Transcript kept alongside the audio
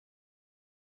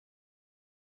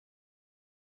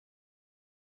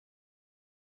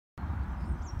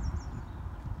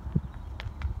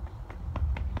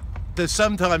there's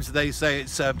sometimes they say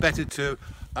it's better to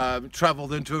travel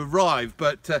than to arrive,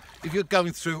 but if you're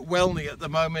going through Welney at the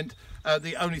moment,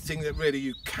 the only thing that really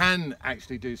you can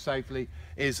actually do safely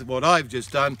is what I've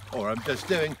just done, or I'm just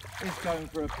doing, is going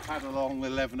for a paddle along the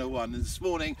 1101. And this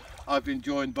morning I've been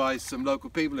joined by some local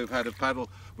people who've had a paddle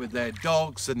with their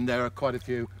dogs, and there are quite a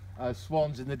few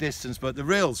swans in the distance. But the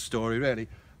real story really,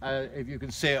 if you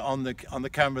can see it on the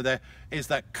camera there, is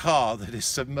that car that is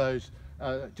submerged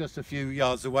just a few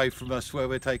yards away from us, where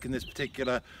we're taking this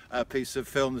particular piece of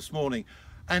film this morning.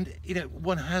 And you know,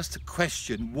 one has to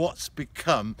question what's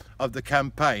become of the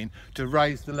campaign to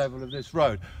raise the level of this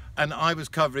road. And I was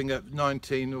covering at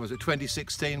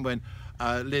 2016 when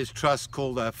Liz Truss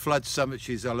called a flood summit.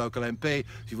 She's our local MP.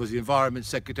 She was the Environment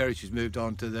Secretary. She's moved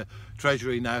on to the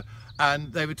Treasury now.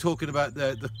 And they were talking about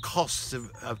the costs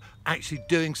of actually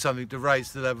doing something to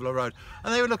raise the level of road.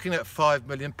 And they were looking at £5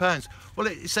 million. Well,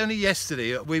 it's only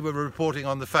yesterday we were reporting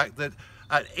on the fact that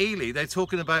at Ely they're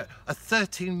talking about a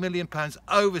 £13 million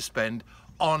overspend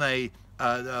on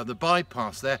the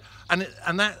bypass there, and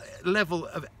that level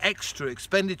of extra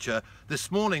expenditure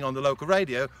this morning on the local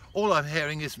radio, all I'm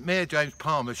hearing is Mayor James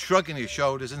Palmer shrugging his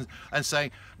shoulders and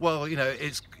saying, well, you know,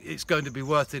 it's going to be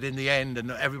worth it in the end,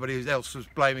 and everybody else was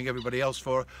blaming everybody else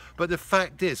for it. But the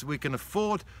fact is, we can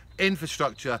afford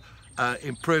infrastructure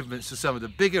improvements to some of the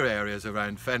bigger areas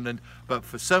around Fenland, but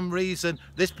for some reason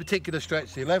this particular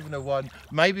stretch, the 1101,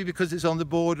 maybe because it's on the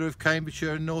border of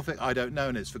Cambridgeshire and Norfolk, I don't know,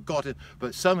 and it's forgotten,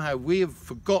 but somehow we have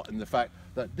forgotten the fact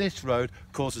that this road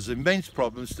causes immense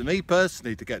problems to me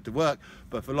personally to get to work,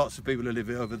 but for lots of people who live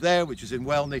over there, which is in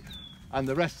Welney, and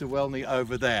the rest of Welney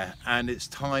over there. And it's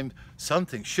time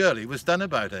something surely was done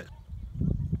about it.